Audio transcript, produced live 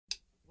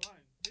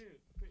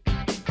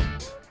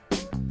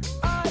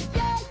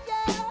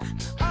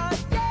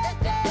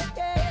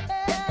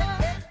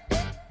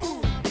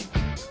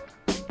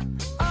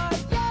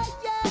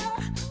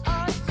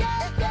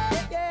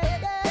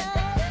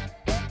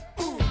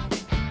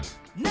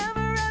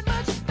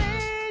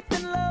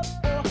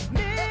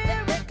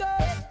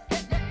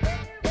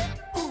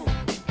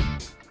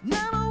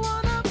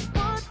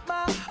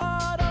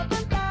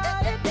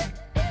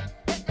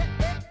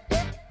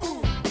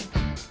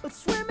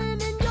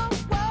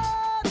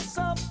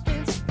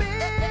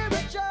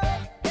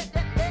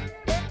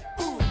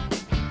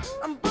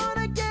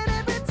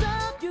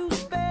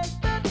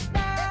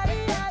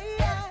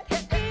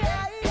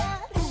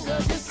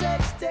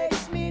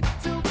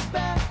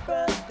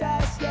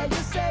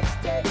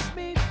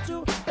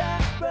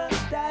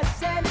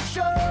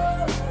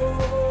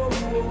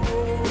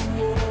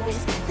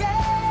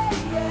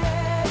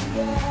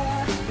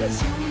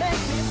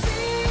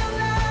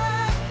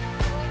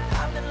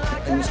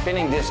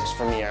Spinning discs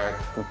for me are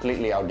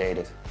completely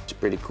outdated. It's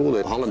pretty cool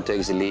that Holland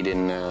takes the lead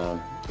in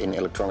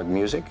electronic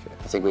music.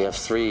 I think we have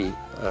 3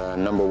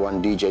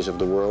 #1 DJs of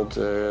the world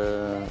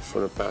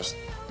for the past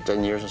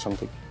 10 years or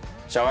something.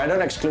 So I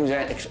don't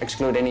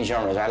exclude any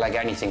genres. I like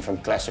anything from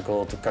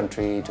classical to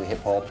country to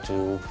hip-hop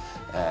to...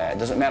 it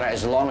doesn't matter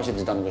as long as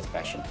it's done with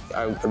passion.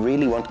 I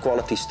really want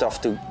quality stuff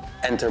to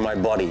enter my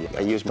body.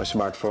 I use my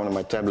smartphone and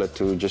my tablet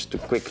to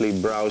quickly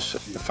browse,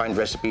 find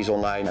recipes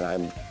online, and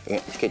I'm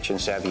kitchen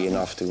savvy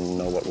enough to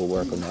know what will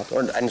work or not.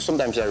 And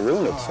sometimes I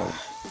ruin it. So.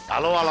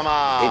 Hallo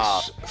allemaal!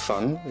 It's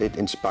fun, it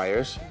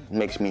inspires, it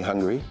makes me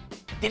hungry.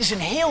 Dit is een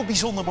heel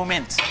bijzonder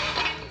moment.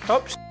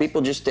 Oops.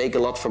 People just take a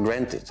lot for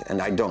granted,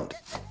 and I don't.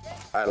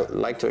 I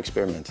like to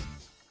experiment.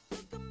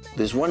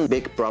 There's one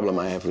big problem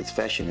I have with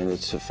fashion, and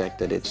it's the fact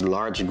that it's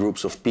large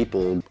groups of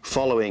people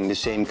following the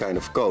same kind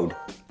of code.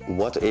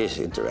 What is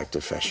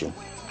interactive fashion?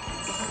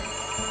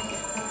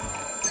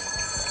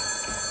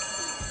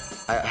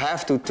 I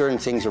have to turn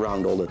things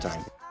around all the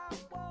time.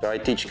 So I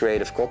teach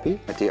creative copy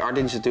at the Art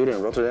Institute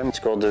in Rotterdam. It's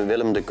called the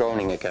Willem de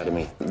Koning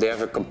Academy. They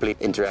have a complete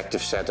interactive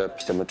setup,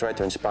 and we try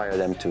to inspire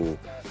them to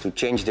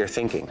change their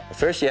thinking.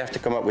 First, you have to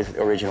come up with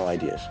original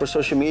ideas. For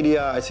social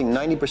media, I think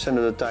 90%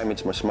 of the time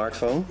it's my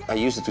smartphone. I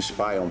use it to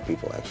spy on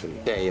people, actually.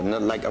 Hey, I'm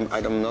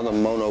not a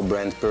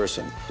mono-brand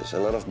person. There's a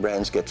lot of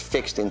brands get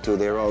fixed into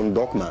their own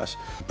dogmas.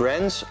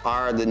 Brands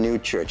are the new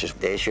churches.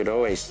 They should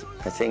always,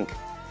 I think,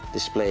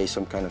 display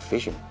some kind of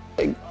vision.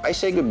 I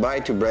say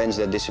goodbye to brands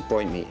that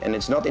disappoint me, and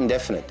it's not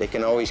indefinite. They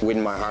can always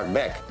win my heart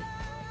back.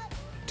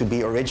 To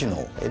be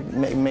original,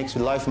 it makes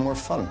life more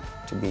fun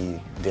to be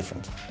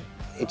different.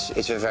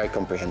 It's a very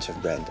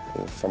comprehensive brand,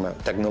 from a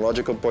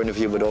technological point of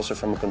view, but also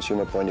from a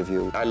consumer point of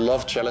view. I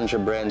love challenger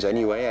brands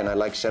anyway, and I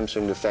like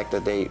Samsung, the fact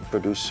that they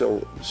produce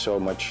so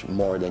much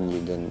more than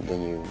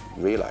you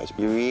realize.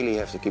 You really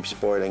have to keep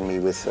spoiling me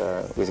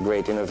with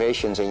great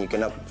innovations, and you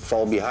cannot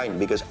fall behind,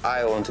 because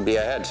I want to be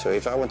ahead. So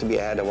if I want to be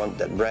ahead, I want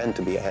that brand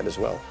to be ahead as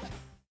well.